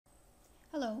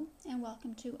Hello, and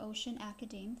welcome to Ocean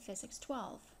Academe Physics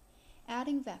 12.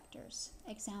 Adding vectors,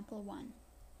 example 1.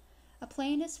 A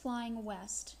plane is flying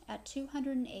west at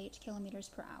 208 kilometers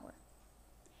per hour.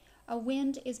 A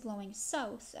wind is blowing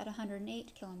south at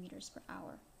 108 kilometers per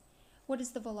hour. What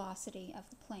is the velocity of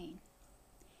the plane?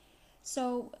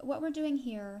 So what we're doing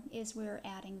here is we're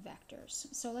adding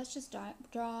vectors. So let's just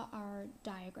draw our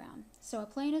diagram. So a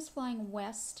plane is flying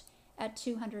west at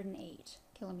 208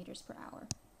 kilometers per hour.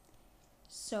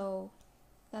 So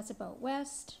that's about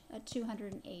west at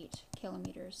 208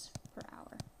 kilometers per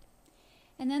hour.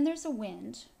 And then there's a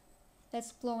wind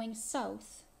that's blowing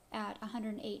south at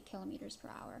 108 kilometers per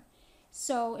hour.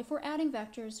 So if we're adding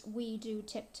vectors, we do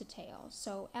tip to tail.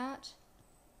 So at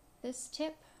this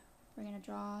tip, we're going to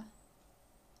draw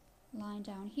a line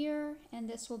down here, and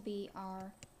this will be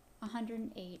our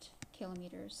 108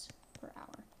 kilometers per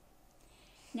hour.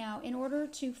 Now, in order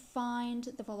to find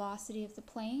the velocity of the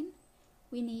plane,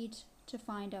 we need to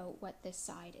find out what this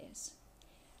side is.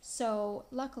 So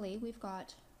luckily we've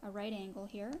got a right angle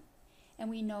here, and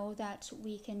we know that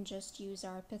we can just use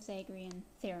our Pythagorean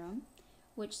theorem,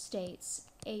 which states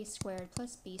a squared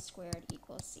plus b squared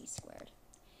equals c squared.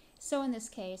 So in this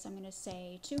case, I'm going to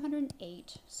say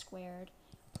 208 squared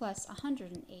plus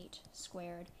 108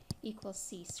 squared equals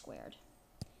c squared.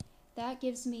 That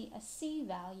gives me a c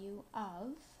value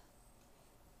of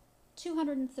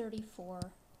 234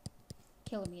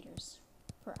 kilometers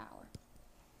per hour.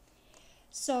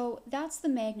 So that's the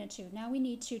magnitude. Now we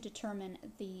need to determine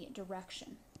the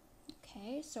direction.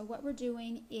 Okay, so what we're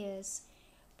doing is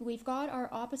we've got our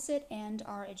opposite and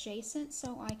our adjacent,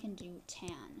 so I can do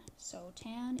tan. So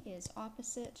tan is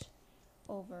opposite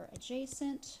over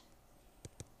adjacent,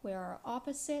 where our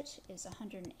opposite is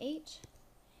 108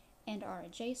 and our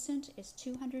adjacent is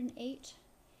 208.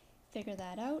 Figure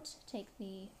that out. Take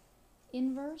the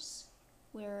inverse.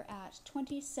 We're at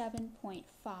 27.5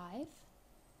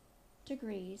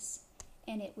 degrees,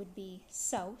 and it would be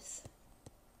south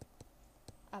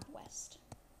of west.